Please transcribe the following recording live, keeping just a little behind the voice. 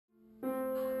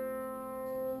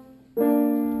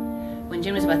When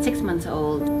June was about 6 months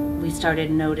old, we started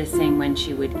noticing when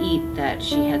she would eat that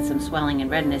she had some swelling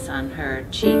and redness on her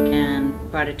cheek,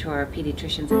 and brought it to our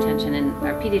pediatrician's attention. And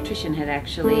our pediatrician had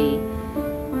actually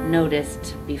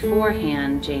noticed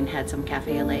beforehand Jane had some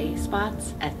cafe au lait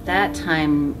spots. At that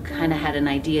time, kind of had an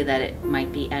idea that it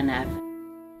might be NF.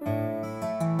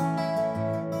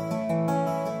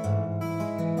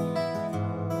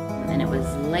 And it was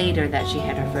later that she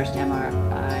had her first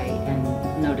MRI and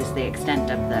noticed the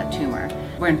extent of the tumor.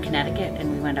 We're in Connecticut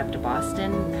and we went up to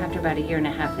Boston. After about a year and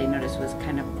a half, they noticed was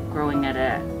kind of growing at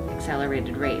an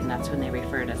accelerated rate, and that's when they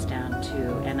referred us down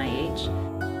to NIH.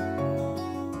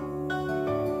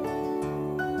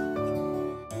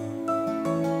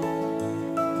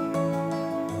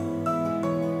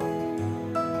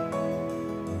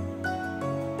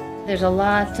 There's a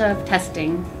lot of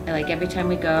testing. Like every time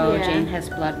we go, Yeah. Jane has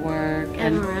blood work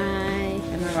and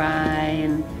MRI,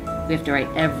 and we have to write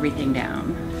everything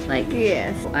down. Like,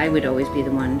 Yes. I would always be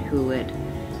the one who would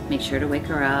make sure to wake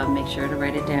her up, make sure to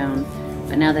write it down.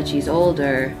 But now that she's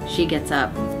older, she gets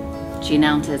up, she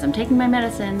announces, "I'm taking my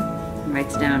medicine," and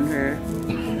writes down her,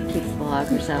 keeps the log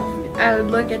herself. I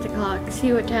would look at the clock,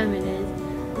 see what time it is,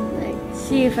 like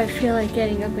see if I feel like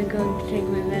getting up and going to take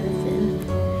my medicine.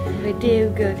 If I do,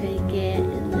 go take it,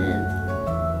 and then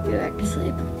go back to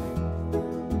sleep.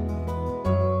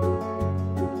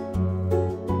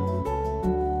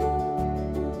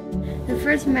 The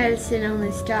first medicine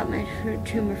only stopped my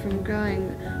tumor from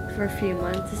growing for a few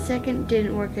months. The second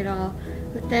didn't work at all,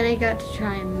 but then I got to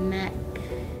try MEC.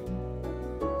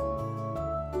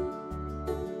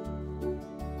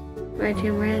 My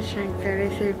tumor has shrunk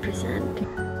 33%.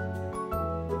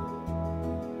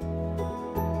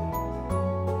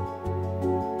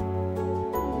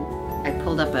 I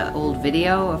pulled up an old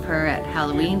video of her at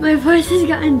Halloween. My voice has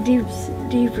gotten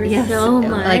deeper Yes, so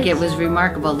much. like it was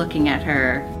remarkable looking at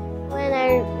her. When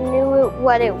I knew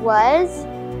what it was,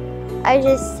 I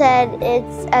just said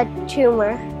it's a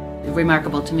tumor.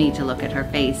 Remarkable to me to look at her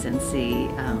face and see.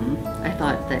 I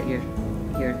thought that your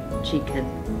cheek had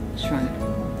shrunk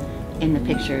in the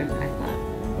picture, I thought,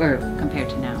 or compared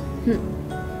to now.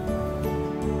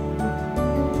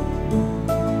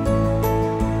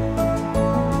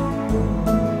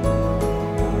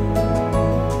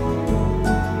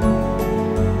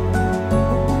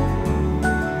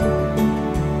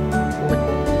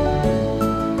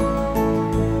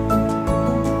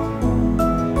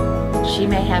 She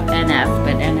may have NF,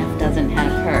 but NF doesn't have